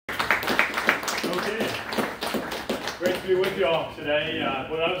be with you all today.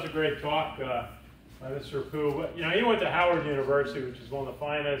 Well, that was a great talk by Mr. Pooh. You know, he went to Howard University, which is one of the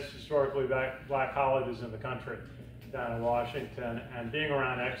finest historically black colleges in the country down in Washington, and being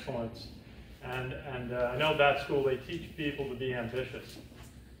around excellence. And I know that school, they teach people to be ambitious.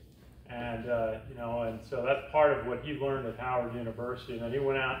 And, you know, and so that's part of what he learned at Howard University. And then he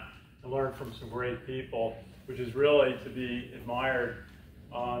went out and learned from some great people, which is really to be admired.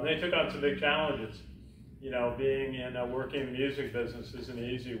 They took on some big challenges. You know, being in working in the music business isn't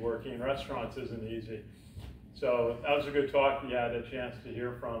easy. Working in restaurants isn't easy. So that was a good talk you had a chance to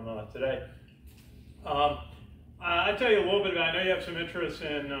hear from today. I'll tell you a little bit about, I know you have some interest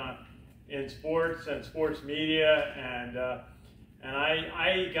in sports and sports media, and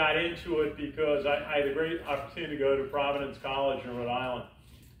I got into it because I had a great opportunity to go to Providence College in Rhode Island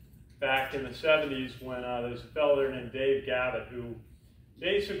back in the 70s when there's a fellow there named Dave Gavitt who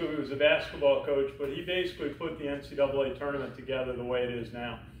basically was a basketball coach, but he basically put the NCAA tournament together the way it is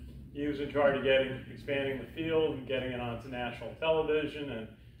now. He was in charge of expanding the field and getting it onto national television,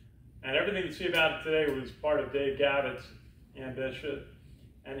 and everything you see about it today was part of Dave Gavitt's ambition.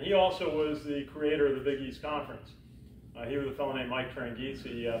 And he also was the creator of the Big East Conference. He was a fellow named Mike Tranghese.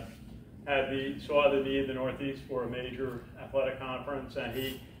 He saw the need in the Northeast for a major athletic conference, and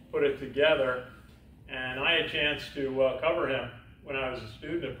he put it together. And I had a chance to cover him when I was a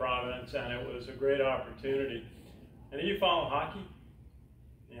student at Providence, and it was a great opportunity. And do you follow hockey?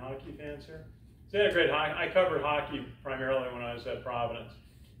 Any hockey fans here? So they had a great hockey. I covered hockey primarily when I was at Providence.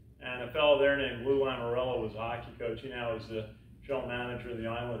 And a fellow there named Lou Lamoriello was a hockey coach. He now is the general manager of the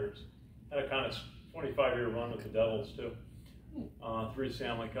Islanders. Had a kind of 25-year run with the Devils too. 3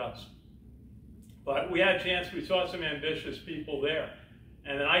 Stanley Cups. But we had a chance, we saw some ambitious people there.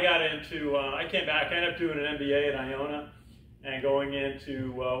 And then I got into, I came back, I ended up doing an MBA at Iona and going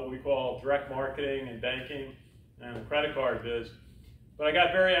into what we call direct marketing and banking and the credit card biz. But I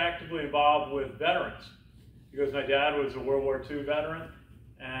got very actively involved with veterans because my dad was a World War II veteran.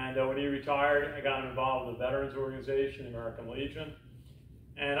 And when he retired, I got involved with the Veterans Organization, the American Legion.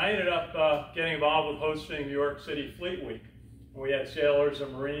 And I ended up getting involved with hosting New York City Fleet Week. And we had sailors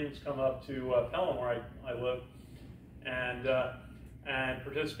and Marines come up to Pelham, where I live, and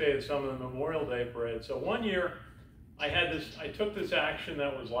participate in some of the Memorial Day parades. So one year, I took this action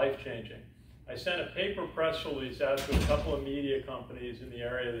that was life-changing. I sent a paper press release out to a couple of media companies in the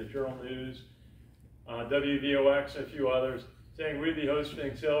area, the Journal News, WVOX, and a few others, saying we'd be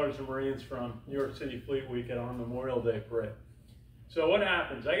hosting sailors and Marines from New York City Fleet Week at our Memorial Day parade. So what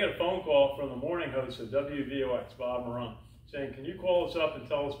happens? I get a phone call from the morning host of WVOX, Bob Monroe, saying, can you call us up and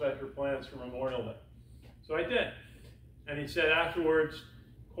tell us about your plans for Memorial Day? So I did. And he said afterwards,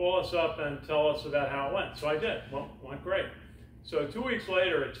 call us up and tell us about how it went. So I did. Well, it went great. So 2 weeks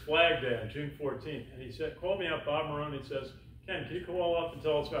later, it's Flag Day on June 14th. And he said, call me up, Bob Monroe, and he says, Ken, can you call up and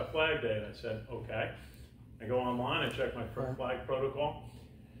tell us about Flag Day? And I said, okay. I go online, I check my flag protocol.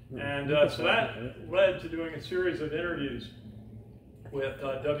 And so that led to doing a series of interviews with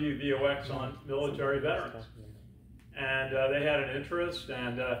WVOX on military veterans. And they had an interest,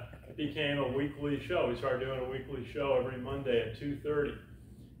 and it became a weekly show. We started doing a weekly show every Monday at 2:30.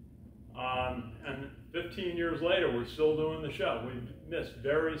 And 15 years later, we're still doing the show. We've missed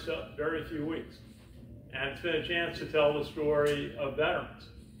very few weeks. And it's been a chance to tell the story of veterans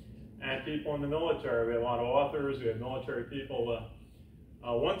and people in the military. We have a lot of authors, we have military people.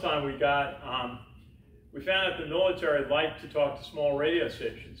 One time we found that the military liked to talk to small radio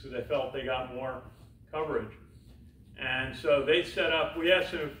stations because they felt they got more coverage. And so they set up, we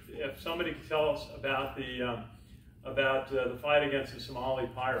asked them if somebody could tell us about the fight against the Somali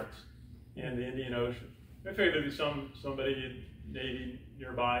pirates in the Indian Ocean. I figured there'd be somebody Navy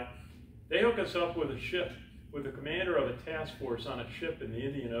nearby. They hook us up with a ship, with the commander of a task force on a ship in the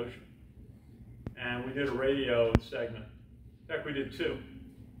Indian Ocean. And we did a radio segment. In fact, we did 2.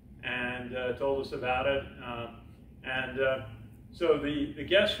 And told us about it. So the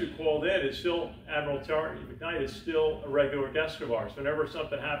guest who called in is still, Admiral Terry McKnight is still a regular guest of ours. Whenever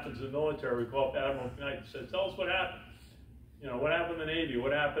something happens in the military, we call up Admiral McKnight and say, tell us what happened. You know, what happened in the Navy?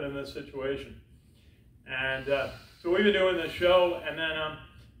 What happened in this situation? And so we've been doing this show. And then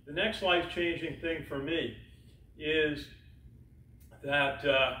the next life-changing thing for me is that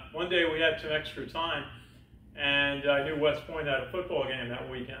one day we had some extra time, and I knew West Point had a football game that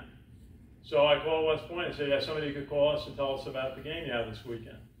weekend. So I called West Point and said, yeah, somebody could call us and tell us about the game you have this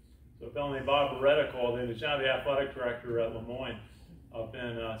weekend. So a fellow named Bob Beretta called in, who's now the athletic director at Lemoyne up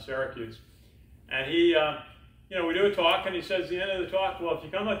in Syracuse. And he, you know, we do a talk, and he says at the end of the talk, well, if you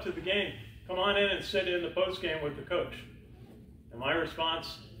come up to the game, come on in and sit in the post-game with the coach. And my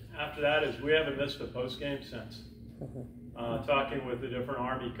response after that is, we haven't missed a post-game since. talking with the different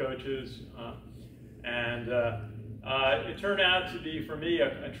Army coaches, and it turned out to be, for me,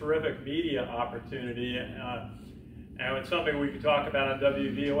 a terrific media opportunity, and it's something we could talk about on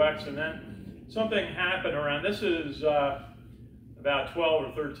WVOX. And then something happened around, this is about 12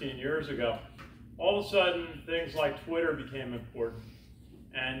 or 13 years ago. All of a sudden, things like Twitter became important,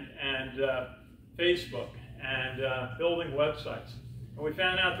 and Facebook, and building websites. And we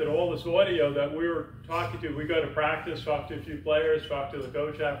found out that all this audio that we were talking to, we go to practice, talk to a few players, talk to the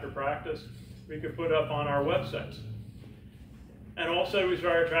coach after practice, we could put up on our websites. And also we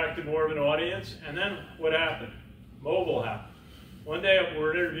started attracting more of an audience. And then what happened? Mobile happened. One day we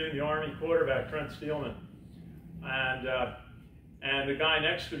were interviewing the Army quarterback, Trent Steelman, and the guy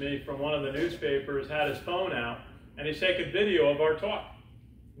next to me from one of the newspapers had his phone out, and he's taking video of our talk.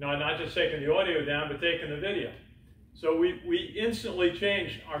 No, not just taking the audio down, but taking the video. So we instantly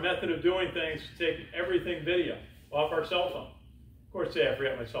changed our method of doing things to take everything video off our cell phone. Of course, today I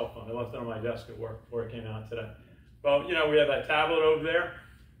forgot my cell phone. I left it on my desk at work before it came out today. But you know, we have that tablet over there.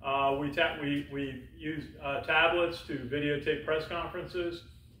 We use tablets to videotape press conferences,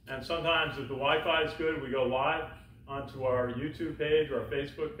 and sometimes if the Wi-Fi is good, we go live onto our YouTube page or our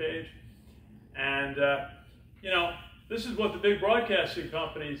Facebook page. And you know, this is what the big broadcasting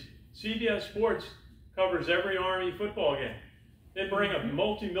companies, CBS Sports covers every Army football game. They bring a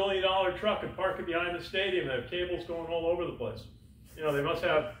multi-million-dollar truck and park it behind the stadium. They have cables going all over the place. You know, they must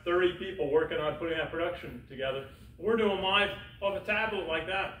have 30 people working on putting that production together. We're doing live off a tablet like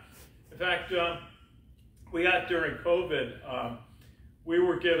that. In fact, we got during COVID, we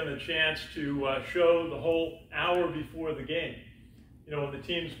were given a chance to show the whole hour before the game. You know, when the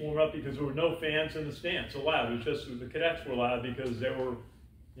teams warm up, because there were no fans in the stands allowed. It was just the cadets were allowed because they were,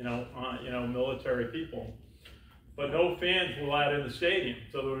 you know, military people. But no fans were allowed in the stadium.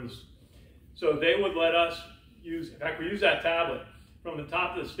 So they would let us use, in fact, we used that tablet from the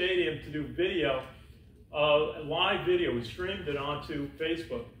top of the stadium to do video, live video. We streamed it onto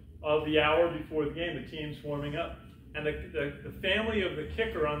Facebook of the hour before the game, the team's warming up. And the family of the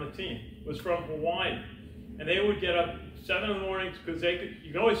kicker on the team was from Hawaii. And they would get up 7 in the morning, because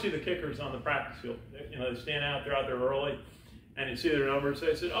you can always see the kickers on the practice field. You know, they stand out, they're out there early, and you see their numbers.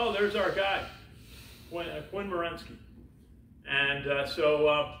 They said, oh, there's our guy, Quinn Morensky. And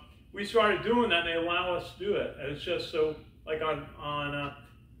so we started doing that, and they allow us to do it. And it's just so, like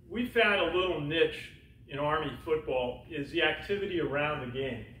we found a little niche in Army football is the activity around the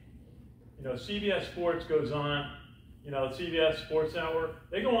game. You know, CBS Sports goes on, you know, CBS Sports Network,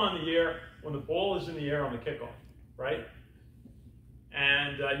 they go on the air when the ball is in the air on the kickoff, right?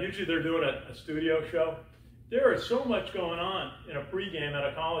 And usually they're doing a studio show. There is so much going on in a pregame at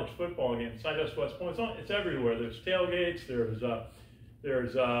a college football game. It's not just West Point. It's everywhere. There's tailgates.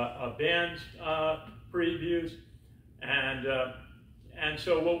 There's band previews, and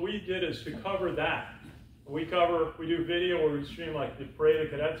so what we did is to cover that. We do video where we stream like the parade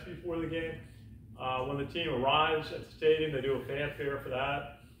of cadets before the game. When the team arrives at the stadium, they do a fanfare for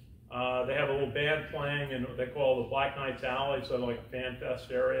that. They have a little band playing, and they call the Black Knights Alley, so like a fan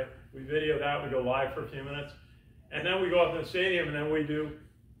fest area. We video that, we go live for a few minutes. And then we go up to the stadium, and then we do,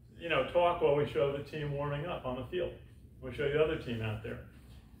 you know, talk while we show the team warming up on the field. We show the other team out there.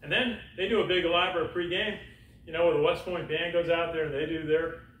 And then they do a big elaborate pregame, you know, where the West Point band goes out there and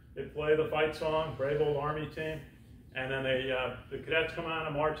they play the fight song, Brave Old Army Team. And then the cadets come out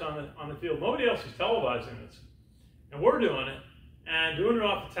and march on the field. Nobody else is televising this. And we're doing it, and doing it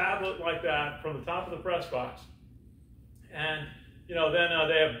off a tablet like that from the top of the press box. And, you know, then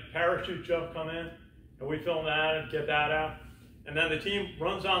they have parachute jump come in, and we film that and get that out. And then the team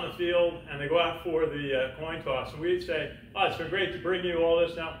runs on the field, and they go out for the coin toss. And we'd say, oh, it's been great to bring you all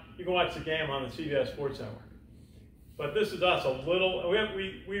this. Now, you can watch the game on the CBS Sports Network. But this is us a little, we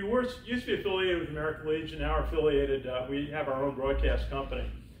used to be affiliated with American Legion, now we're affiliated, we have our own broadcast company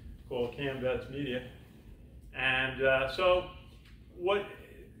called Canvets Media. And so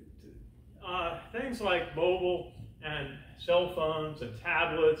things like mobile and cell phones and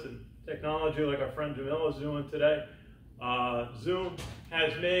tablets and technology like our friend Jamila's doing today, Zoom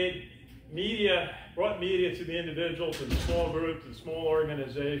has brought media to the individual, to the small group, to the small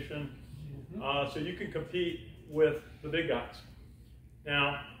organization, so you can compete with the big guys.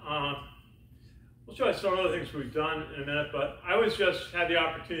 Now, we'll show you some other things we've done in a minute, but I was just had the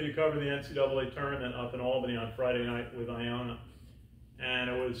opportunity to cover the NCAA tournament up in Albany on Friday night with Iona. And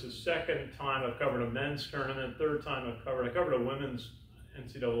it was the second time I've covered a men's tournament, third time I covered a women's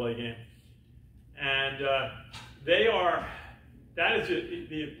NCAA game. And that is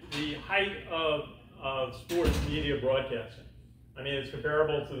the height of sports media broadcasting. I mean, it's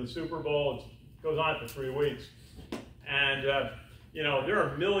comparable to the Super Bowl. It goes on for 3 weeks. And you know, there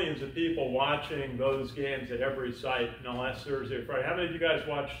are millions of people watching those games at every site, you know, last Thursday or Friday. How many of you guys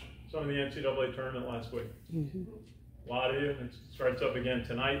watched some of the NCAA tournament last week? Mm-hmm. A lot of you. It starts up again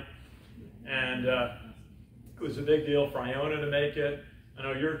tonight. And it was a big deal for Iona to make it. I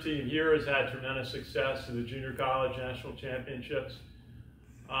know your team here has had tremendous success in the junior college national championships.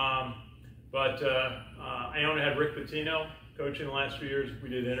 But Iona had Rick Pitino coaching the last few years. We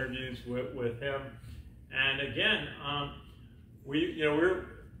did interviews with him. And again, we were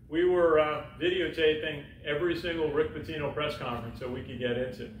videotaping every single Rick Pitino press conference that we could get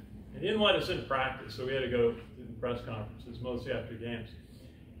into. He didn't let us into practice, so we had to go to the press conferences, mostly after games.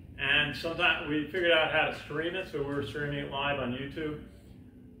 And sometimes we figured out how to stream it, so we were streaming it live on YouTube,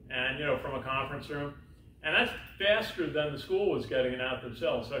 and you know, from a conference room. And that's faster than the school was getting it out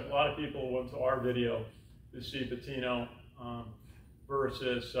themselves. Like a lot of people went to our video to see Pitino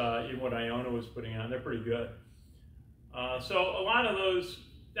versus even what Iona was putting on. They're pretty good. So a lot of those,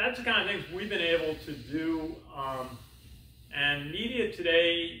 that's the kind of things we've been able to do. And media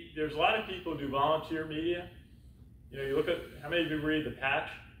today, there's a lot of people who do volunteer media. You know, you look at, how many of you read The Patch?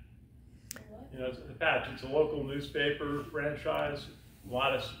 You know, The Patch, it's a local newspaper franchise. A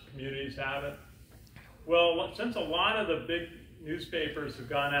lot of communities have it. Well, since a lot of the big newspapers have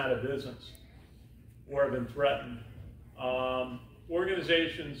gone out of business or have been threatened,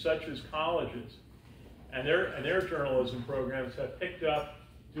 organizations such as colleges and their journalism programs have picked up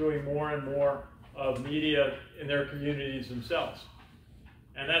doing more and more of media in their communities themselves.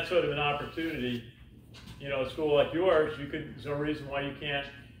 And that's sort of an opportunity. You know, a school like yours, there's no reason why you can't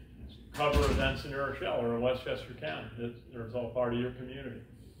cover events in New Rochelle or in Westchester County. It's all part of your community.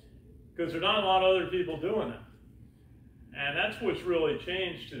 Because there's not a lot of other people doing that. And that's what's really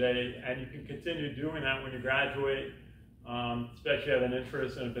changed today, and you can continue doing that when you graduate, especially if you have an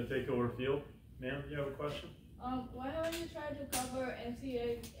interest in a particular field. Ma'am, you have a question? Why haven't you tried to cover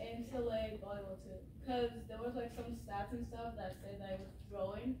NCAA volleyball too? Because there was like some stats and stuff that said that it was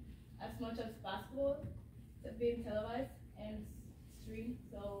growing as much as basketball being televised and streamed.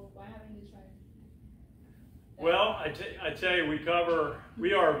 So why haven't you tried? Well, I tell you,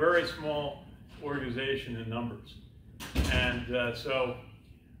 we are a very small organization in numbers. And so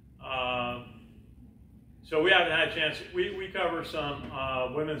we haven't had a chance. We cover some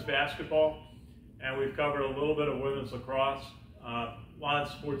women's basketball, and we've covered a little bit of women's lacrosse, a lot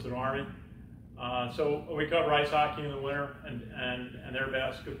of sports at Army. So we cover ice hockey in the winter and their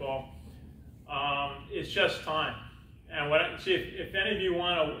basketball. It's just time. And if any of you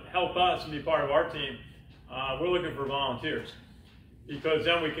want to help us and be part of our team, we're looking for volunteers, because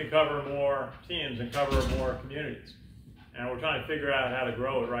then we can cover more teams and cover more communities. And we're trying to figure out how to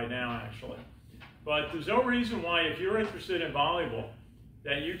grow it right now, actually. But there's no reason why, if you're interested in volleyball,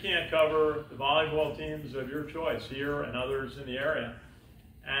 that you can't cover the volleyball teams of your choice here and others in the area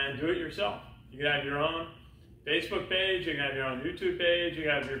and do it yourself. You can have your own Facebook page, you can have your own YouTube page, you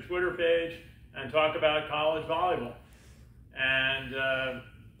can have your Twitter page, and talk about college volleyball. And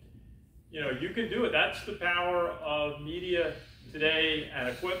you know, you can do it. That's the power of media today, and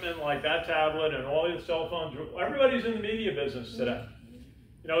equipment like that tablet and all these cell phones. Everybody's in the media business today.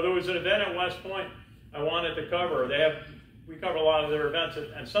 You know, there was an event at West Point I wanted to cover. We cover a lot of their events,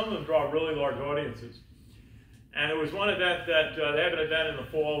 and some of them draw really large audiences. And it was one event that they have an event in the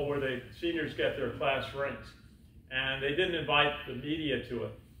fall where the seniors get their class rings, and they didn't invite the media to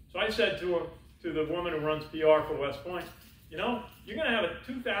it. So I said to the woman who runs PR for West Point, you know, you're going to have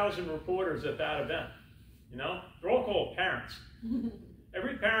 2,000 reporters at that event. You know, they're all called parents.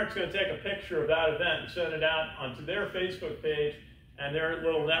 Every parent's going to take a picture of that event and send it out onto their Facebook page and their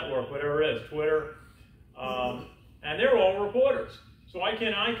little network, whatever it is, Twitter, and they're all reporters. So why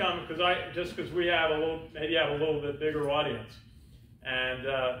can't I come? Just because we have maybe have a little bit bigger audience and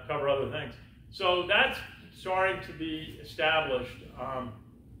cover other things. So that's starting to be established.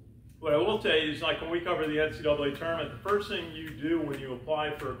 What I will tell you is, like when we cover the NCAA tournament, the first thing you do when you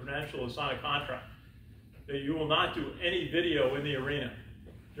apply for a credential is sign a contract that you will not do any video in the arena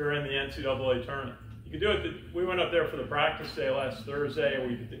during the NCAA tournament. You can do it. We went up there for the practice day last Thursday,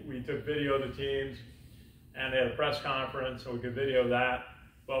 and we took video of the teams, and they had a press conference, so we could video that.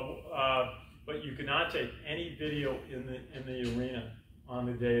 But you cannot take any video in the arena on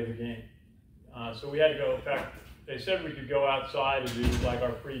the day of the game. So we had to go. In fact, they said we could go outside and do like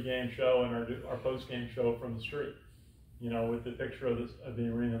our pre-game show and our post-game show from the street, you know, with the picture of the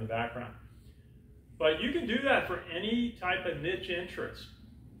arena in the background. But you can do that for any type of niche interest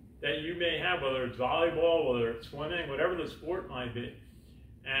that you may have, whether it's volleyball, whether it's swimming, whatever the sport might be,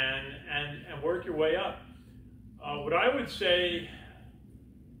 and work your way up. What I would say,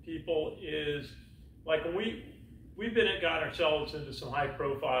 people, is like when we we've got ourselves into some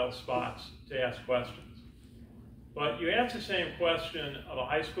high-profile spots to ask questions. But you ask the same question of a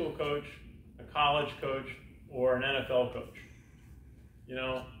high school coach, a college coach, or an NFL coach. You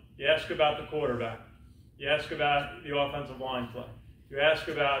know, you ask about the quarterback. You ask about the offensive line play. You ask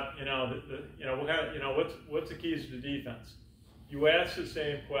about, what's the keys to defense? You ask the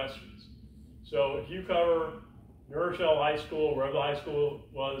same questions. So if you cover New Rochelle High School, wherever the high school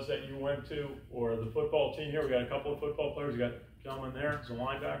was that you went to, or the football team here, we got a couple of football players, we got a gentleman there, he's a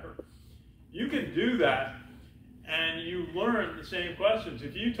linebacker. You can do that, and you learn the same questions.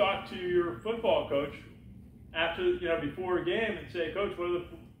 If you talk to your football coach after, before a game and say, Coach,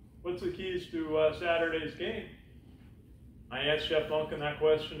 what's the keys to Saturday's game? I asked Jeff Duncan that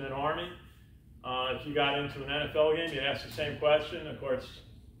question at Army. If you got into an NFL game, you ask the same question. Of course,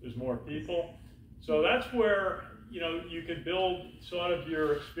 there's more people. So that's where, you can build sort of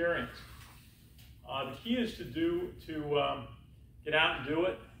your experience. The key is to get out and do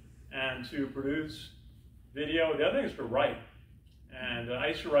it, and to produce video. The other thing is to write. And I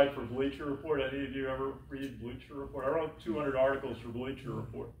used to write for Bleacher Report. Any of you ever read Bleacher Report? I wrote 200 articles for Bleacher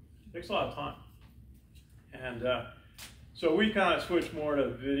Report. It takes a lot of time. And so we kind of switched more to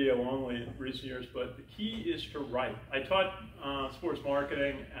video only in recent years, but the key is to write. I taught sports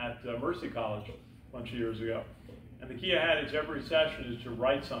marketing at Mercy College a bunch of years ago. And the key I had is every session is to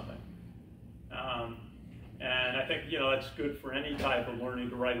write something. And I think, that's good for any type of learning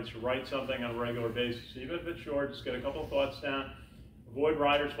to write, is to write something on a regular basis. Even if it's short, just get a couple of thoughts down. Avoid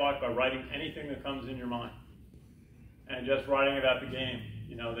writer's block by writing anything that comes in your mind. And just writing about the game,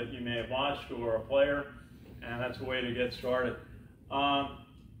 that you may have watched, or a player, and that's a way to get started.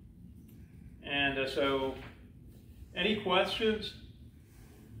 So, any questions?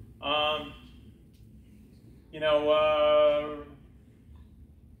 I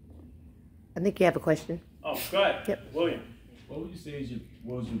think you have a question. Oh, go ahead. Yep. William. What would you say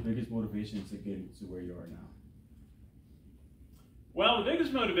was your biggest motivation to get to where you are now? Well, the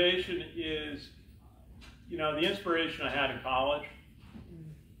biggest motivation is, the inspiration I had in college,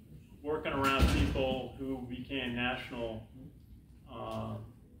 working around people who became national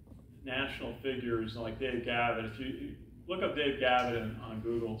figures like Dave Gavitt. If you look up Dave Gavitt on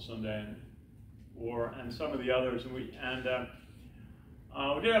Google someday, and some of the others, we did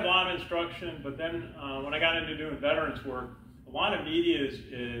have a lot of instruction, but then when I got into doing veterans work, a lot of media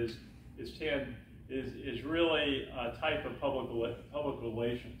is really a type of public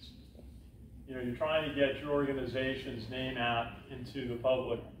relations. You're trying to get your organization's name out into the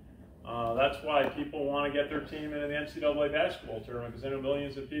public. That's why people want to get their team into the NCAA basketball tournament, because then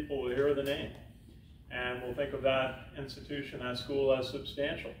millions of people will hear the name and will think of that institution, that school, as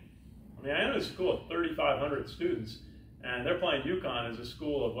substantial. I mean, I know this school of 3,500 students, and they're playing UConn as a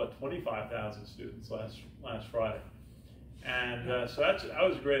school of 25,000 students last Friday. And so that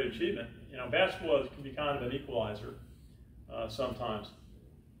was a great achievement. Basketball can be kind of an equalizer sometimes.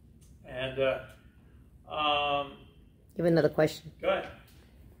 And you have another question? Go ahead.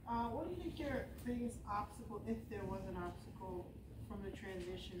 What do you think your biggest obstacle, if there was an obstacle, from the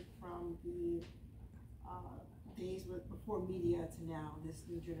transition from the days before media to now, this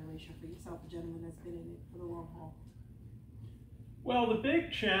new generation, for yourself, a gentleman that's been in it for the long haul? Well, the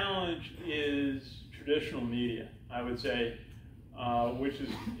big challenge is traditional media, I would say, which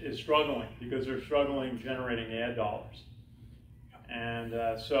is struggling, because they're struggling generating ad dollars. And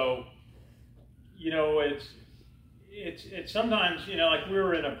so, it's sometimes, like we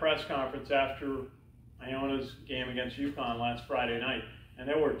were in a press conference after Iona's game against UConn last Friday night, and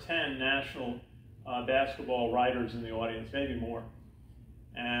there were 10 national basketball writers in the audience, maybe more.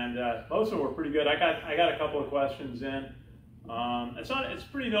 And most of them were pretty good. I got a couple of questions in. It's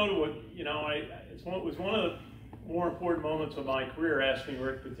pretty notable. It was one of the more important moments of my career, asking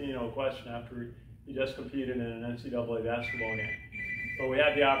Rick Pitino a question after he just competed in an NCAA basketball game. But we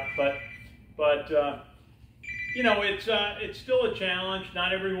had it's still a challenge.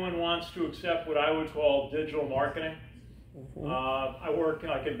 Not everyone wants to accept what I would call digital marketing. I work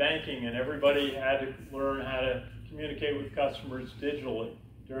in banking, and everybody had to learn how to communicate with customers digitally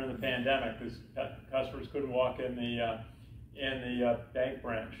during the pandemic, because customers couldn't walk in the bank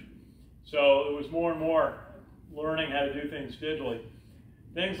branch. So it was more and more learning how to do things digitally.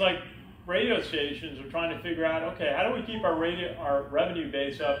 Things like radio stations are trying to figure out, okay, how do we keep our revenue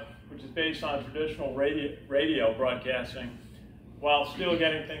base up, which is based on traditional radio broadcasting, while still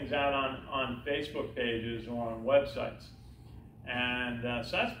getting things out on Facebook pages or on websites. And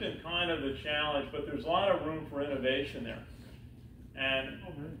so that's been kind of the challenge, but there's a lot of room for innovation there. And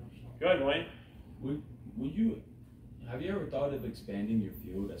go ahead, Wayne. Have you ever thought of expanding your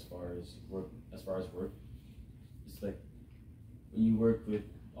field as far as work? like when you work with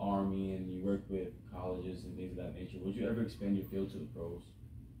Army and you work with colleges and things of that nature, would you ever expand your field to the pros?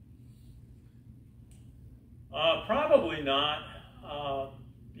 Probably not,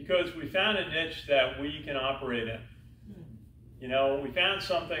 because we found a niche that we can operate in. You know, we found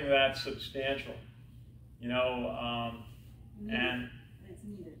something that's substantial. You know, and it's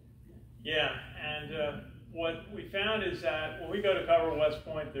needed. yeah, and what we found is that when we go to cover West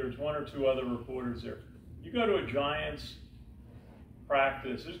Point, there's one or two other reporters there. You go to a Giants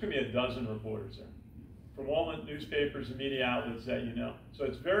practice, there's going to be a dozen reporters there from all the newspapers and media outlets that you know. So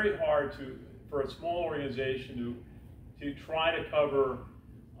it's very hard for a small organization to try to cover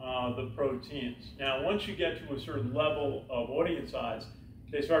the pro teams. Now, once you get to a certain level of audience size,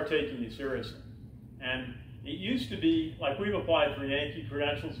 they start taking you seriously. And it used to be, like we've applied for Yankee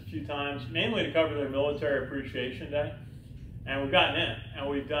credentials a few times, mainly to cover their Military Appreciation Day. And we've gotten in, and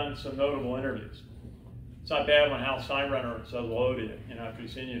we've done some notable interviews. It's not bad when Hal Steinbrenner says hello to you, you know, after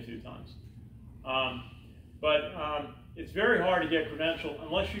he's seen you a few times. It's very hard to get credential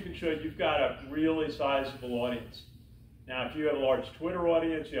unless you can show you've got a really sizable audience. Now, if you have a large Twitter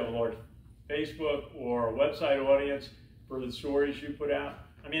audience, you have a large Facebook or website audience for the stories you put out.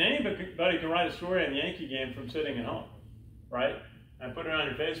 I mean, anybody can write a story on the Yankee game from sitting at home, right? And put it on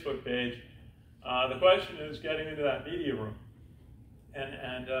your Facebook page. The question is getting into that media room.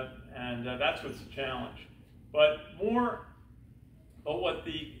 And that's what's the challenge. But what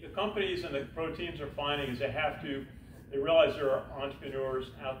the companies and the pro teams are finding is they realize there are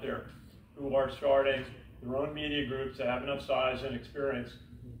entrepreneurs out there who are starting their own media groups that have enough size and experience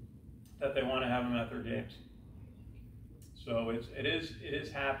that they want to have them at their games. So it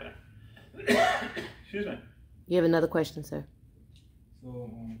is happening. Excuse me. You have another question, sir.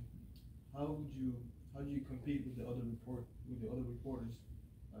 So, how do you compete with the other reporters?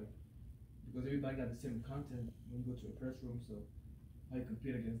 Like, because everybody got the same content when you go to a press room. So, how do you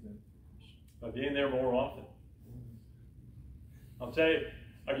compete against them? By being there more often. I'll tell you.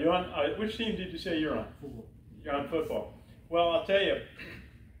 Are you on? Which team did you say you're on? Football. You're on football. Well, I'll tell you.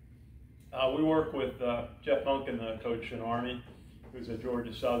 We work with Jeff Munkin, the coach in Army, who's at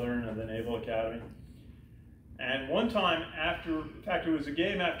Georgia Southern and the Naval Academy. And one time in fact, it was a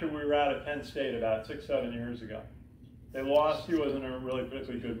game after we were out at Penn State about 6-7 years ago. They lost. He wasn't in a really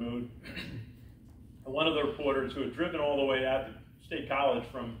particularly good mood. And one of the reporters who had driven all the way out to State College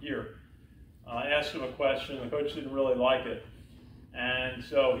from here asked him a question. The coach didn't really like it. And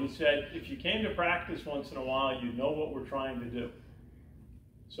so he said, if you came to practice once in a while, you'd know what we're trying to do.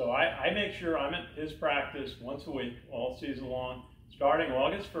 So I make sure I'm at his practice once a week, all season long, starting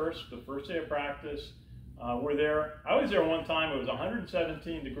August 1st, the first day of practice. We're there. I was there one time. It was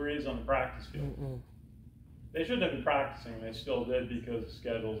 117 degrees on the practice field. Mm-mm. They shouldn't have been practicing. They still did because of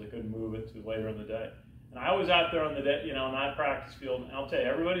schedules. They couldn't move it to later in the day. And I was out there on the day, on that practice field. And I'll tell you,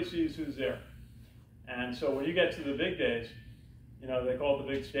 everybody sees who's there. And so when you get to the big days, they call it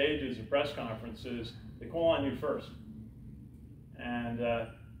the big stages and press conferences. They call on you first, and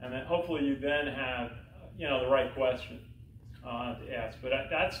then hopefully you then have the right question to ask. But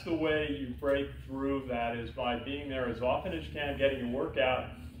that's the way you break through that, is by being there as often as you can, getting your work out,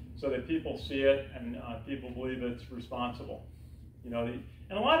 so that people see it and people believe it's responsible. And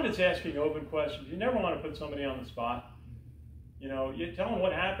a lot of it's asking open questions. You never want to put somebody on the spot. You tell them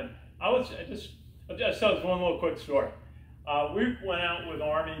what happened. I'll just tell this one little quick story. We went out with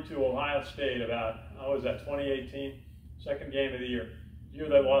Army to Ohio State about, 2018, second game of the year. The year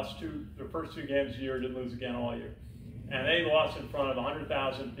they lost the first two games of the year, didn't lose again all year. And they lost in front of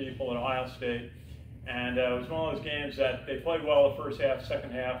 100,000 people at Ohio State. And it was one of those games that they played well the first half,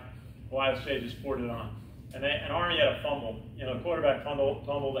 second half, Ohio State just poured it on. And Army had a fumble. The quarterback fumbled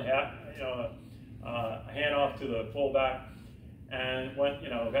a handoff to the fullback, and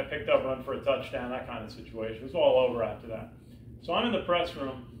got picked up, run for a touchdown, that kind of situation. It was all over after that. So I'm in the press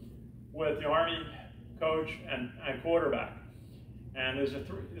room with the Army coach and quarterback. And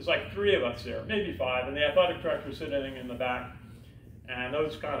there's like three of us there, maybe five, and the athletic director sitting in the back, and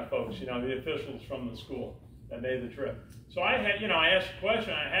those kind of folks, the officials from the school that made the trip. So I had, I asked a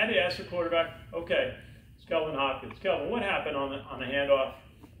question. I had to ask the quarterback, okay, it's Kelvin Hopkins. Kelvin, what happened on the handoff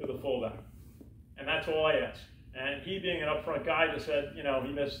to the fullback? And that's all I asked. And he, being an upfront guy, just said, he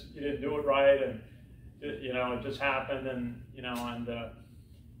didn't do it right, and it just happened, and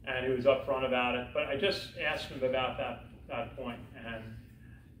and he was upfront about it. But I just asked him about that point, and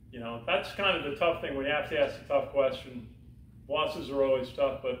that's kind of the tough thing when you have to ask a tough question. Losses are always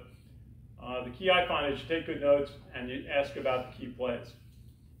tough, but the key I find is you take good notes and you ask about the key plays.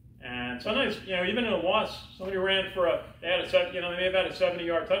 And sometimes, even in a loss, somebody ran for they may have had a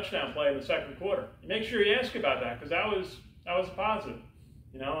 70-yard touchdown play in the second quarter. You make sure you ask about that, because that was a positive,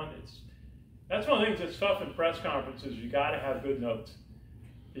 and that's one of the things that's tough in press conferences. You got to have good notes,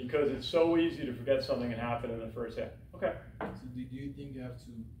 because it's so easy to forget something that happened in the first half. Okay. So do you think you have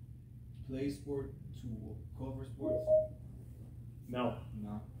to play sport to cover sports? No.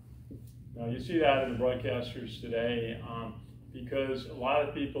 No. No, you see that in the broadcasters today, because a lot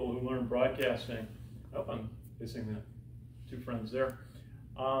of people who learn broadcasting, I'm missing the two friends there,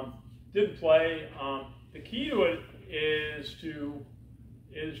 didn't play. The key to it is to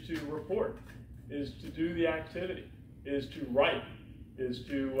report, is to do the activity, is to write, is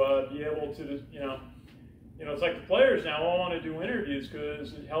to be able to, it's like the players now all want to do interviews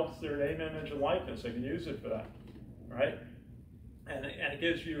because it helps their name, image, and likeness. They can use it for that, right? And it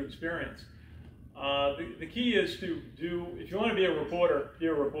gives you experience. The key is to do, if you want to be a reporter, be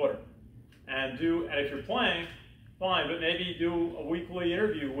a reporter. And if you're playing, fine, but maybe do a weekly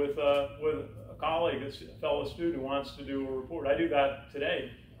interview with a colleague, a fellow student who wants to do a report. I do that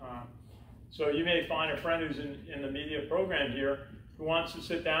today. So you may find a friend who's in the media program here who wants to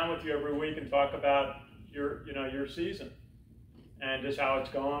sit down with you every week and talk about your season and just how it's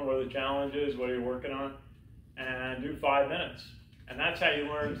going, what are the challenges, what are you working on, and do 5 minutes. And that's how you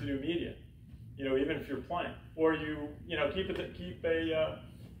learn to do media, even if you're playing. Or keep a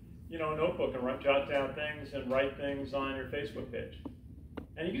notebook and jot down things and write things on your Facebook page.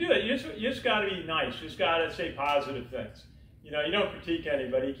 And you can do that. You just got to be nice. You just got to say positive things. You don't critique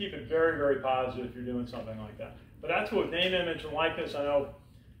anybody. You keep it very, very positive if you're doing something like that. But that's what name, image, and likeness. I know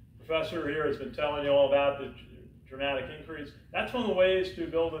the professor here has been telling you all about the dramatic increase. That's one of the ways to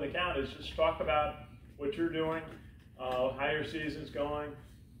build an account, is just talk about what you're doing, how your season's going,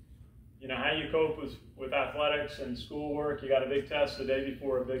 how you cope with athletics and schoolwork. You got a big test the day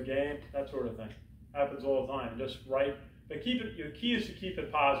before a big game, that sort of thing. Happens all the time. Just write, but the key is to keep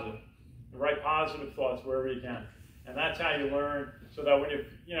it positive. Write positive thoughts wherever you can. And that's how you learn, so that when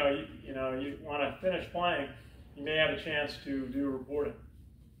you want to finish playing, you may have a chance to do reporting,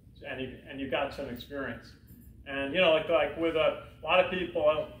 and you've got some experience. And like with a lot of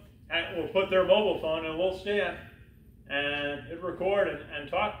people will put their mobile phone in a little stand and hit record and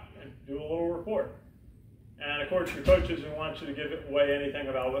talk and do a little report. And of course, your coaches don't want you to give away anything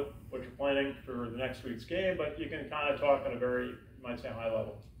about what you're planning for the next week's game, but you can kind of talk on a very, you might say, high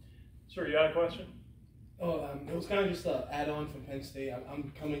level. Sir, you had a question? Oh, it was kind of just an add-on from Penn State.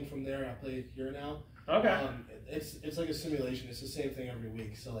 I'm coming from there. I play here now. Okay. It's like a simulation. It's the same thing every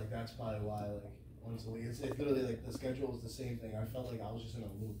week. So that's probably why once a week. It's literally the schedule is the same thing. I felt like I was just in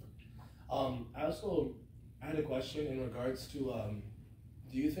a loop. I had a question in regards to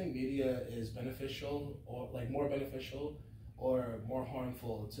do you think media is beneficial, or more beneficial or more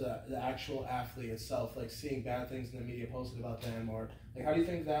harmful to the actual athlete itself, seeing bad things in the media posted about them, or how do you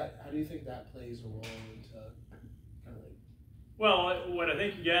think that plays a role into kind of Well, what I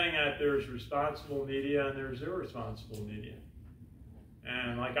think you're getting at, there's responsible media and there's irresponsible media.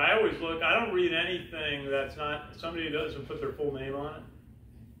 And I always look, I don't read anything that's not, somebody who doesn't put their full name on it.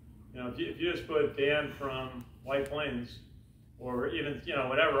 If you just put Dan from White Plains, or even,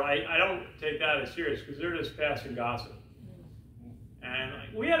 whatever, I don't take that as serious, because they're just passing gossip.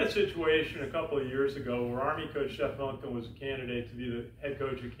 And we had a situation a couple of years ago where Army coach Jeff Milton was a candidate to be the head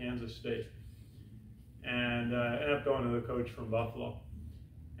coach of Kansas State, and ended up going to the coach from Buffalo.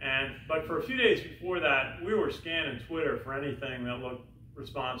 But for a few days before that, we were scanning Twitter for anything that looked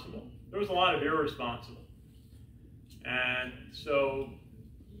responsible. There was a lot of irresponsible. And so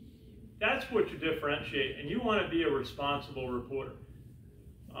that's what you differentiate, and you want to be a responsible reporter.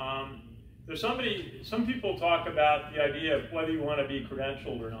 Some people talk about the idea of whether you want to be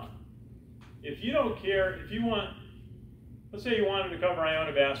credentialed or not. If you don't care, let's say you wanted to cover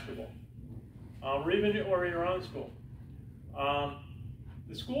Iona basketball, or your own school.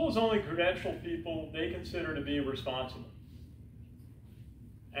 The schools only credential people they consider to be responsible.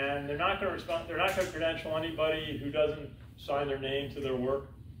 And they're not going to credential anybody who doesn't sign their name to their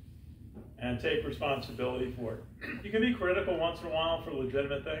work and take responsibility for it. You can be critical once in a while for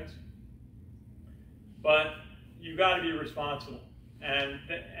legitimate things, but you've got to be responsible. And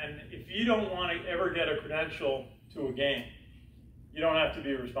if you don't want to ever get a credential to a game, you don't have to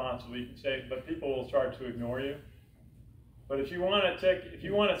be responsible. You can say, but people will start to ignore you. But if you want to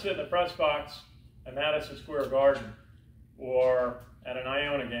sit in the press box at Madison Square Garden, or at an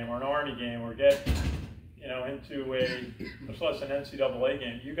Iona game or an Army game, or get into much less an NCAA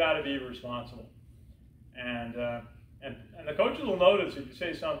game, you got to be responsible. And the coaches will notice if you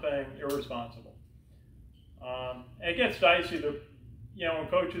say something irresponsible. It gets dicey. you know, when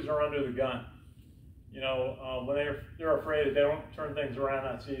coaches are under the gun, you know, when they're afraid if they don't turn things around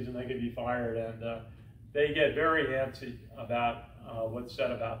that season, they could be fired, and they get very antsy about what's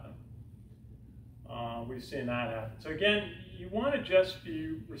said about them. We've seen that happen. So again, you want to just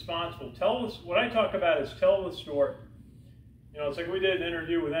be responsible. Tell us, what I talk about is tell the story. You know, it's like we did an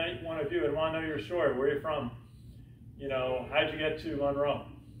interview with any one of you and want to know your story. Where are you from? You know, how'd you get to Monroe?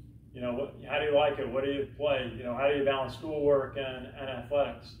 You know, how do you like it? What do you play? You know, how do you balance schoolwork and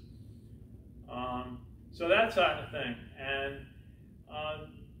athletics? So that side of thing. And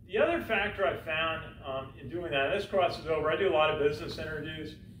the other factor I found in doing that, and this crosses over, I do a lot of business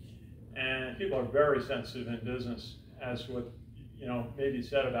interviews, and people are very sensitive in business as to what, you know, may be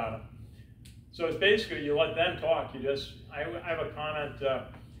said about them. So it's basically, you let them talk. You just, I have a comment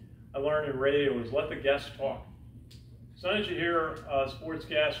I learned in radio is let the guests talk. Sometimes you hear a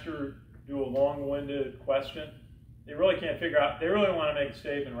sportscaster do a long-winded question. They really can't figure out, they really want to make a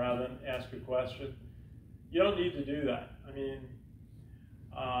statement rather than ask a question. You don't need to do that. I mean,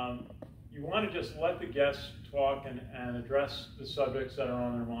 you want to just let the guests talk and address the subjects that are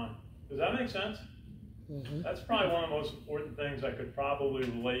on their mind. Does that make sense? Mm-hmm. That's probably one of the most important things I could probably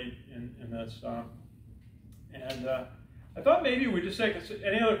relate in this. And I thought maybe we just take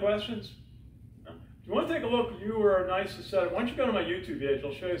any other questions? No? If you want to take a look, you were nice to set it. Why don't you go to my YouTube page?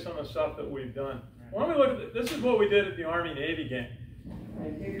 I'll show you some of the stuff that we've done. Why don't we look at this? Is what we did at the Army-Navy game.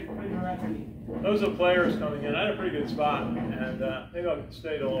 Those are the players coming in. I had a pretty good spot, and maybe I'll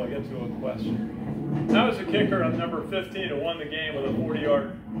stay till I get to a question. That was the kicker on number 15 who won the game with a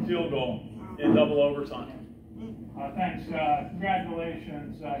 40-yard field goal in double overtime. Thanks.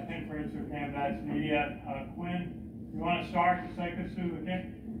 Congratulations, Ken Kraetzer, Canvas Media. Quinn, you want to start to take us through the kick?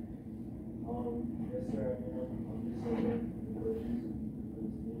 Yes, sir.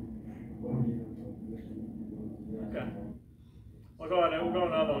 Okay. We'll go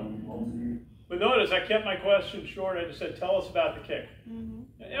another one. But notice, I kept my question short. I just said, tell us about the kick. Mm-hmm.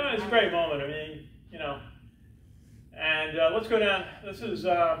 You know, it's a great moment. I mean, you know. And let's go down. This is...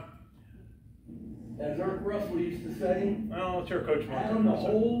 as Eric Russell used to say, well, it's your coach. Adam the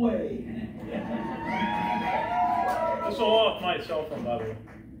whole way. This will off my cell phone, by the way.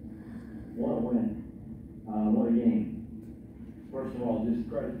 What a win. What a game. First of all, just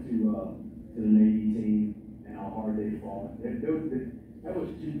credit to the Navy team and how hard they fought. That was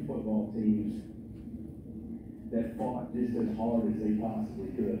two football teams that fought just as hard as they possibly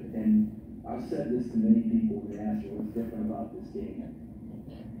could. And I've said this to many people when they ask me what's different about this game.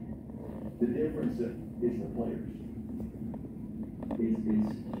 The difference is the players.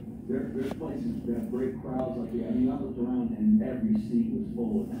 There's places that have great crowds like that. I mean, I looked around and every seat was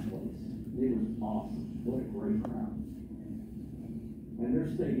full in that place. It was awesome. What a great crowd. And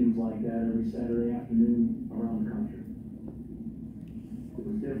there's stadiums like that every Saturday afternoon around the country. It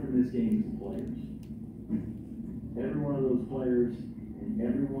was different in this game as the players. Every one of those players and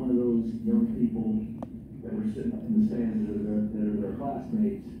every one of those young people that were sitting up in the stands that are their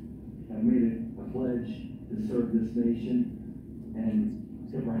classmates have made it a pledge to serve this nation and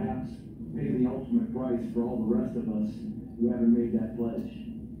to perhaps pay the ultimate price for all the rest of us who haven't made that pledge.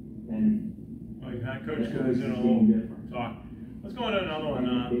 And Coach goes in a little talk. Let's go into another one.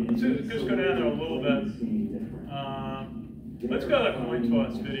 Let's just go down there a little bit. Let's go to that coin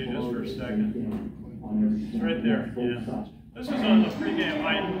toss video just for a second. It's right there. Yeah. This is on the pregame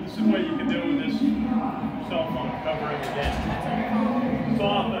height. This is what you can do with this cell phone covering the game. It's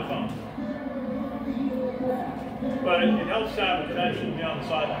all off my phone. But it helps to have attention to be on the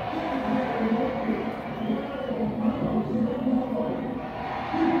sideline.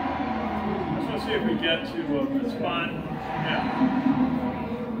 Let's see if we get to a spot. Yeah.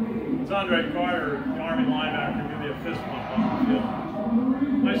 It's Andre Carter, the Army linebacker, give me a fist bump on the field.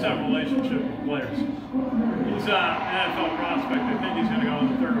 Nice to have a relationship with players. He's an NFL prospect. I think he's going to go in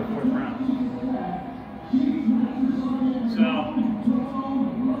the 3rd or 4th round. So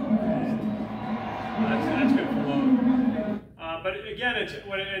that's good for Logan. But again,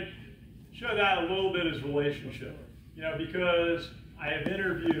 what it showed that a little bit is relationship. You know, because I have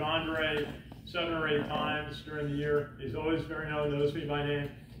interviewed Andre 7 or 8 times during the year. He's always very knows me by name.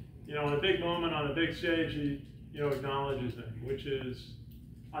 You know, on a big moment, on a big stage, he acknowledges me, which is,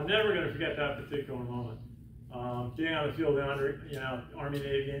 I'm never going to forget that particular moment. Being on the field, Army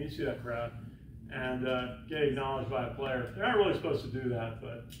Navy, and you see that crowd, and get acknowledged by a player. They're not really supposed to do that,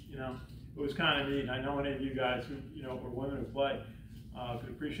 but it was kind of neat. I know any of you guys who were women who play could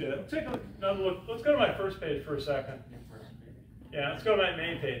appreciate it. Let's take another look. Let's go to my first page for a second. Yeah, let's go to my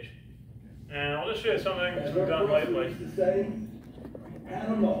main page, and I'll just show you something we've done lately.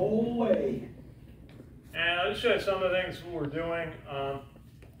 Adam the whole way. And I'll just show you some of the things we're doing.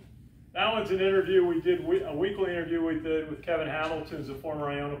 That one's an interview we did, a weekly interview we did with Kevin Hamilton, who's a former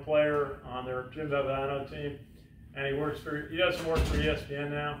Iona player on their Jim Valvano team. And he does some work for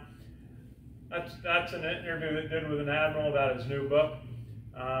ESPN now. That's an interview that did with an admiral about his new book.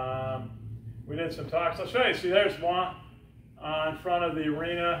 We did some talks. I'll show you. See, there's Juan in front of the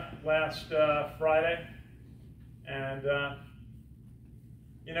arena last Friday. And,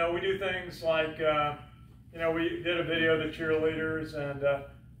 you know, we do things like, you know, we did a video of the cheerleaders. And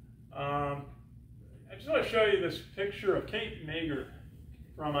I just want to show you this picture of Kate Mager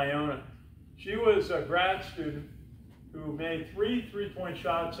from Iona. She was a grad student who made 3 3-point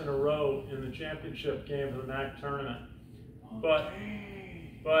shots in a row in the championship game of the MAC tournament. But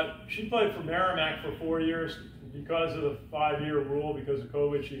she played for Merrimack for 4 years because of the 5-year rule. Because of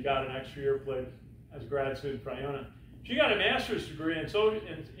COVID, she got an extra year, played as a grad student for Iona. She got a master's degree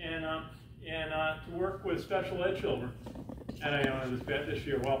to work with special ed children at Iona this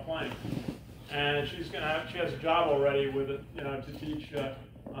year while playing. And she has a job already with it, you know, to teach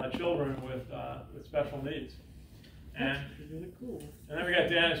children with special needs. And really cool. And then we got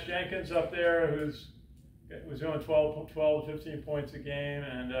Dennis Jenkins up there, was doing 12 to 15 points a game.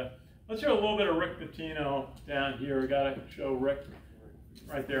 And let's hear a little bit of Rick Pitino down here. We got to show Rick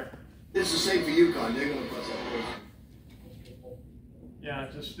right there. It's the same for UConn. They're going to press that person. Yeah,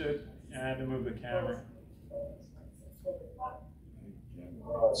 I had to move the camera.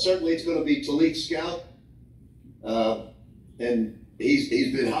 Certainly, it's going to be Talik Scout, and he's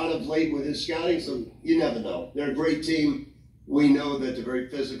been hot of late with his scouting. So you never know. They're a great team. We know that they're very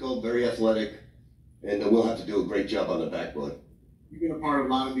physical, very athletic, and we'll have to do a great job on the backboard. You've been a part of a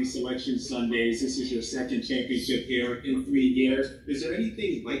lot of these selection Sundays. This is your second championship here in 3 years. Is there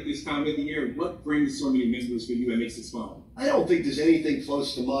anything like this time of the year? What brings so many members for you and makes this fun? I don't think there's anything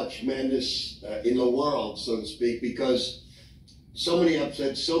close to March Madness in the world, so to speak, because so many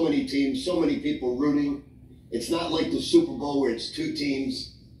upsets, so many teams, so many people rooting. It's not like the Super Bowl where it's 2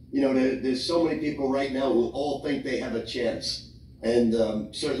 teams. You know, there's so many people right now who all think they have a chance, and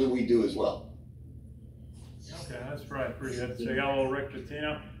certainly we do as well. Okay, that's right, pretty good. So you got a little Rick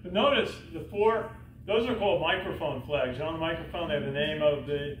Pitino. But notice the 4, those are called microphone flags. You know, on the microphone, they have the name of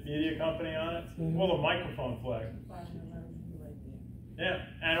the media company on it. It's called a microphone flag. Yeah,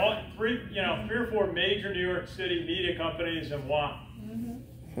 and all 3 or 4 major New York City media companies and WA.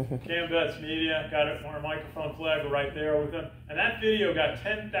 Cam Betts Media got it on a microphone flag right there with them. And that video got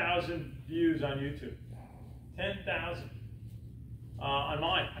 10,000 views on YouTube. 10,000 on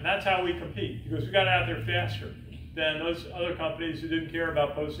mine. And that's how we compete, because we got it out there faster than those other companies who didn't care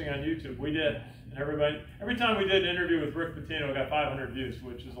about posting on YouTube. We did. And every time we did an interview with Rick Pitino, we got 500 views,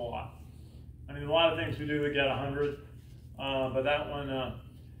 which is a lot. I mean, a lot of things we do, we get 100. But that one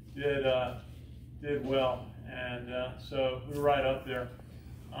did well. And so we were right up there.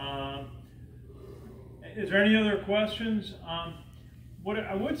 Is there any other questions? What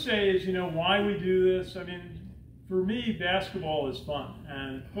I would say is, you know, why we do this. I mean, for me, basketball is fun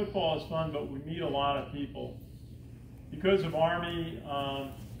and football is fun, but we meet a lot of people. Because of Army,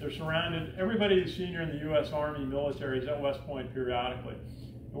 they're surrounded, everybody who's senior in the U.S. Army military is at West Point periodically.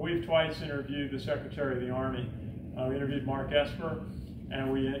 And we've twice interviewed the Secretary of the Army. We interviewed Mark Esper,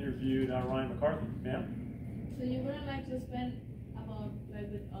 and we interviewed Ryan McCarthy. Ma'am? So you wouldn't like to spend about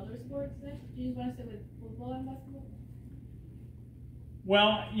with other sports then? Do you want to stay with football and basketball?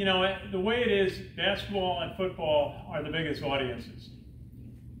 Well, you know, the way it is, basketball and football are the biggest audiences.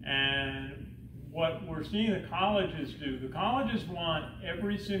 And what we're seeing the colleges do, the colleges want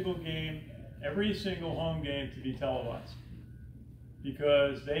every single game, every single home game to be televised.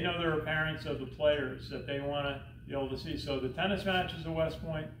 Because they know there are parents of the players that they want to be able to see. So the tennis matches at West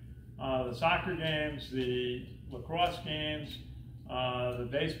Point, the soccer games, the lacrosse games, the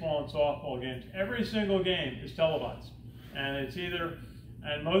baseball and softball games, every single game is televised. And it's either,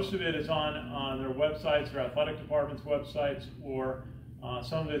 and most of it is on their websites, their athletic department's websites, or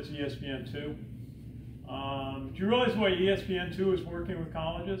some of it's ESPN2. Do you realize the way ESPN2 is working with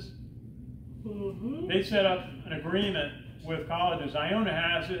colleges? They set up an agreement with colleges. Iona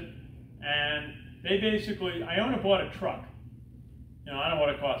has it, and they basically, Iona bought a truck. You know, I don't know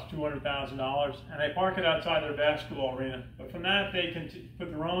what it costs, $200,000, and they park it outside their basketball arena. But from that, they can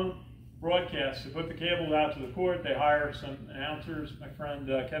put their own broadcasts. They put the cables out to the court. They hire some announcers. My friend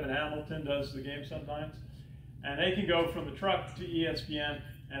Kevin Hamilton does the game sometimes. And they can go from the truck to ESPN,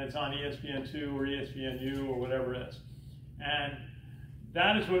 and it's on ESPN2 or ESPNU or whatever it is. And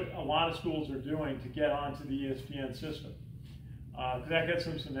that is what a lot of schools are doing to get onto the ESPN system. That gets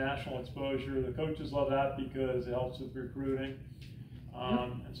them some national exposure. The coaches love that because it helps with recruiting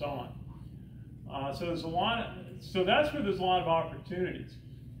and so on. So there's a lot. So that's where there's a lot of opportunities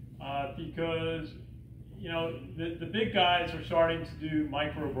because the big guys are starting to do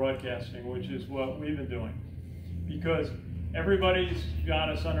micro broadcasting, which is what we've been doing, because everybody's got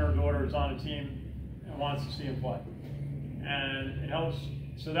a son or daughter who's on a team and wants to see him play, and it helps.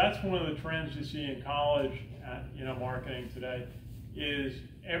 So that's one of the trends you see in college, marketing today, is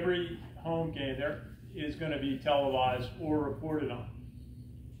every home game there is going to be televised or reported on.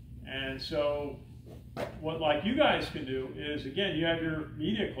 And so what like you guys can do is, again, you have your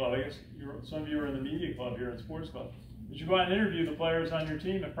media club. I guess some of you are in the media club here at Sports Club. But you go out and interview the players on your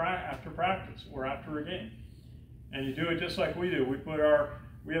team after practice or after a game. And you do it just like we do. We put our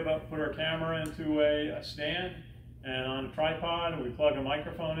camera into a stand and on a tripod, and we plug a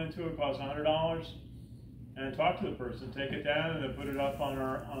microphone into it, costs $100, and talk to the person, take it down, and then put it up on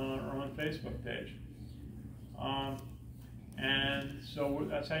our own Facebook page. And so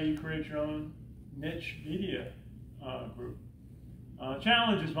that's how you create your own niche media group.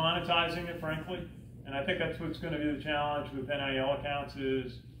 Challenge is monetizing it, frankly, and I think that's what's going to be the challenge with NIL accounts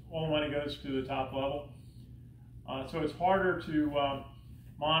is all the money goes to the top level. So it's harder to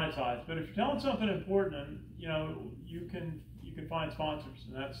monetize. But if you're telling something important, you can find sponsors,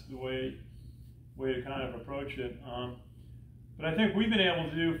 and that's the way to kind of approach it. But I think we've been able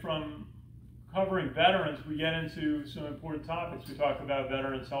to do, from covering veterans, we get into some important topics. We talk about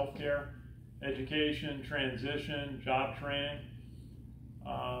veterans healthcare, education, transition, job training.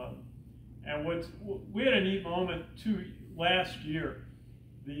 And we had a neat moment last year.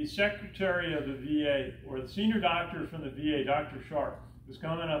 The secretary of the VA, or the senior doctor from the VA, Dr. Sharp, was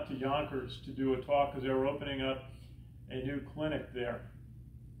coming up to Yonkers to do a talk because they were opening up a new clinic there.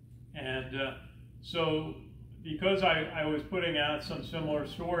 And so because I was putting out some similar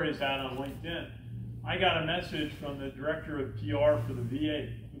stories out on LinkedIn, I got a message from the director of PR for the VA.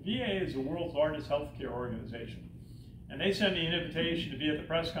 The VA is the world's largest healthcare organization. And they sent me an invitation to be at the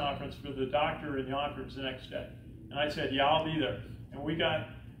press conference for the doctor in Yonkers the next day. And I said, yeah, I'll be there. And we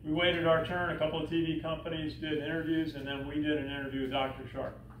waited our turn. A couple of TV companies did interviews, and then we did an interview with Dr.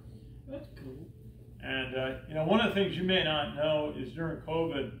 Sharp. That's cool. And one of the things you may not know is during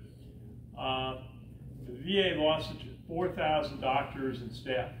COVID, the VA lost 4,000 doctors and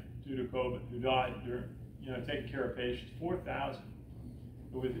staff due to COVID who died during, taking care of patients. 4,000.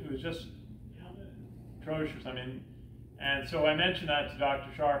 It was just atrocious. I mean, and so I mentioned that to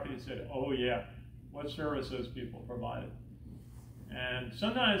Dr. Sharp, and he said, "Oh yeah, what service those people provided." And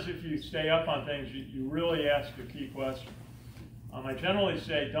sometimes if you stay up on things, you really ask a key question. I generally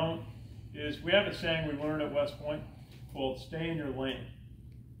say we have a saying we learned at West Point called "stay in your lane."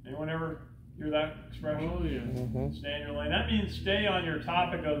 Anyone ever hear that expression? Oh, yeah. Mm-hmm. Stay in your lane. That means stay on your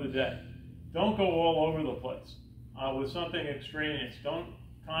topic of the day. Don't go all over the place with something extraneous. Don't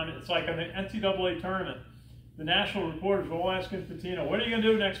comment. It's like an NCAA tournament. The national reporters were all asking Patino, "What are you going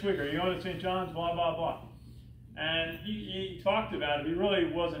to do next week? Are you going to St. John's? Blah, blah, blah." And he talked about it. He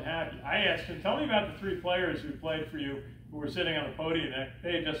really wasn't happy. I asked him, "Tell me about the 3 players who played for you who were sitting on the podium.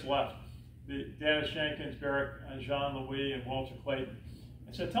 They had just left. Dennis Jenkins, Jean-Louis, and Walter Clayton."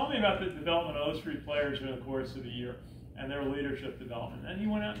 I said, "Tell me about the development of those 3 players during the course of the year and their leadership development." And he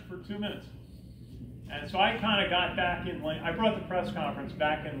went out for 2 minutes. And so I kind of got back in lane. I brought the press conference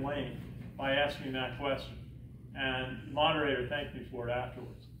back in lane by asking that question. And the moderator thanked me for it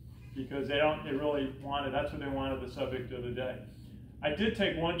afterwards, because they really wanted, that's what they wanted, the subject of the day. I did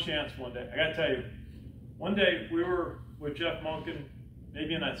take one chance one day. I got to tell you, one day we were with Jeff Monken,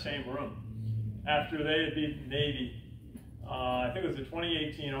 maybe in that same room, after they had beaten Navy. I think it was the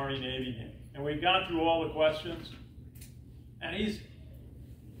 2018 Army-Navy game. And we'd gone through all the questions, and he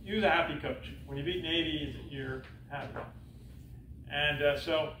was a happy coach. When you beat Navy, you're happy. And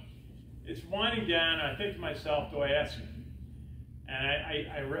so it's winding down, and I think to myself, do I ask him? And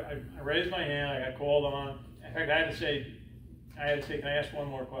I raised my hand, I got called on. In fact, I had to say, can I ask one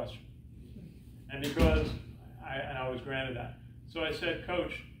more question? And because I was granted that. So I said,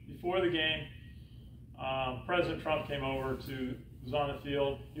 "Coach, before the game, President Trump came over was on the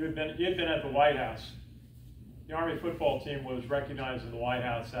field. You had been at the White House. The Army football team was recognized in the White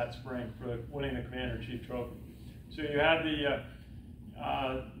House that spring for winning the Commander-in-Chief trophy. So you had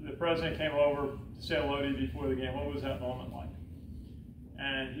the president came over to say hello to you before the game. What was that moment like?"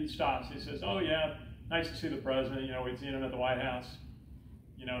 And he stops. He says, "Oh yeah, nice to see the president. We'd seen him at the White House,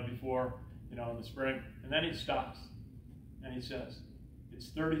 before, in the spring." And then he stops, and he says, "It's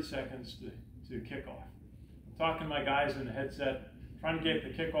 30 seconds to kickoff. I'm talking to my guys in the headset, trying to get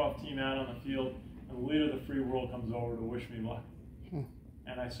the kickoff team out on the field, and the leader of the free world comes over to wish me luck."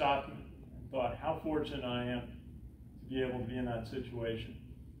 And I stopped and thought how fortunate I am to be able to be in that situation.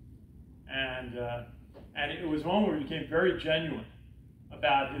 and it was one where he became very genuine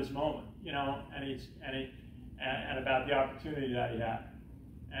about his moment, you know, and about the opportunity that he had.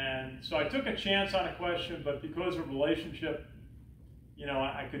 And so I took a chance on a question, but because of relationship, you know,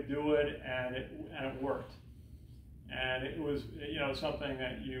 I could do it, and it worked. And it was, you know, something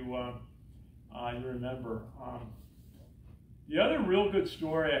that you remember. The other real good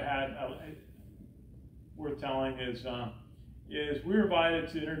story I had worth telling is we were invited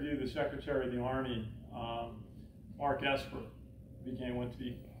to interview the Secretary of the Army, Mark Esper, went to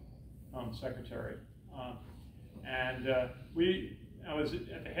be Secretary. I was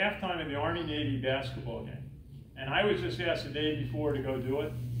at the halftime of the Army-Navy basketball game, and I was just asked the day before to go do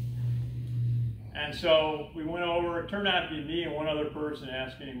it. And so we went over. It turned out to be me and one other person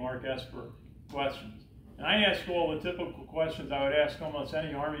asking Mark Esper questions. And I asked all the typical questions I would ask almost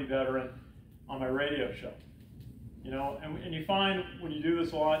any Army veteran on my radio show. You know, and you find when you do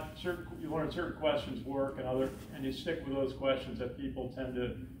this a lot, you learn certain questions work, and you stick with those questions that people tend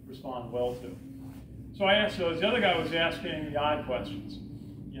to respond well to. So I asked those. The other guy was asking the odd questions.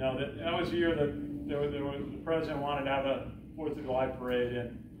 You know, that was the year that the president wanted to have a 4th of July parade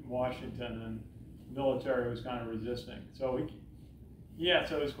in Washington, and the military was kind of resisting. So he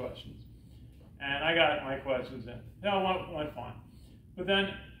asked those questions, and I got my questions in. It went fine. But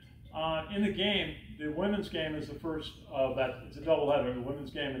then in the game, the women's game is the first of that. It's a doubleheader, the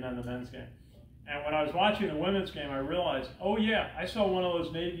women's game and then the men's game. And when I was watching the women's game, I realized, oh yeah, I saw one of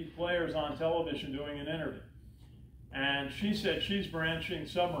those Navy players on television doing an interview. And she said she's branching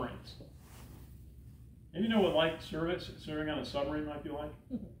submarines. And you know what serving on a submarine might be like?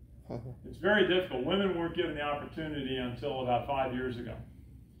 It's very difficult. Women weren't given the opportunity until about 5 years ago.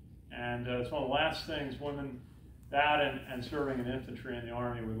 And it's one of the last things that and serving in infantry in the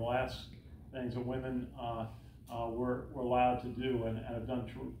Army were the last things that women were allowed to do and have done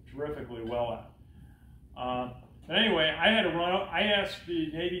terrifically well at. But anyway, I had to run up. I asked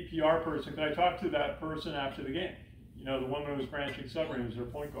the Navy PR person, could I talk to that person after the game? You know, the woman who was branching submarine was their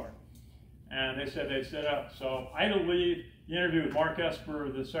point guard. And they said they'd set up. So I had to leave the interview with Mark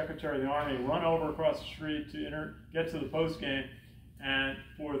Esper, the Secretary of the Army, run over across the street to get to the post game and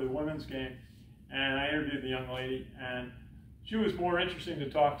for the women's game. And I interviewed the young lady, and she was more interesting to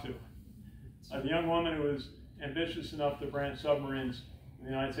talk to. The young woman who was ambitious enough to branch submarines in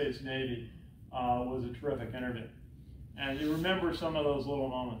the United States Navy was a terrific interview. And you remember some of those little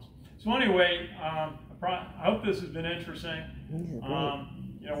moments. So anyway, I hope this has been interesting.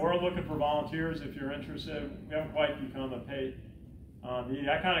 You know, we're looking for volunteers if you're interested. We haven't quite become a paid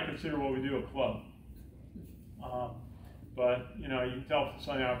media. I kind of consider what we do a club. But, you know, you can tell from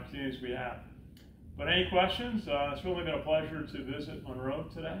some of the opportunities we have. But any questions? It's really been a pleasure to visit Monroe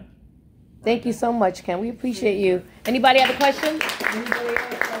today. Thank you so much, Ken. We appreciate you. Anybody have a question? Anybody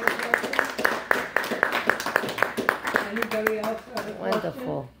else have a question? Anybody else have a question?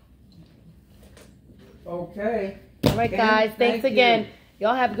 Wonderful. Okay. All right, guys. Thanks again.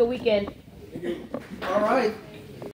 Y'all have a good weekend. All right.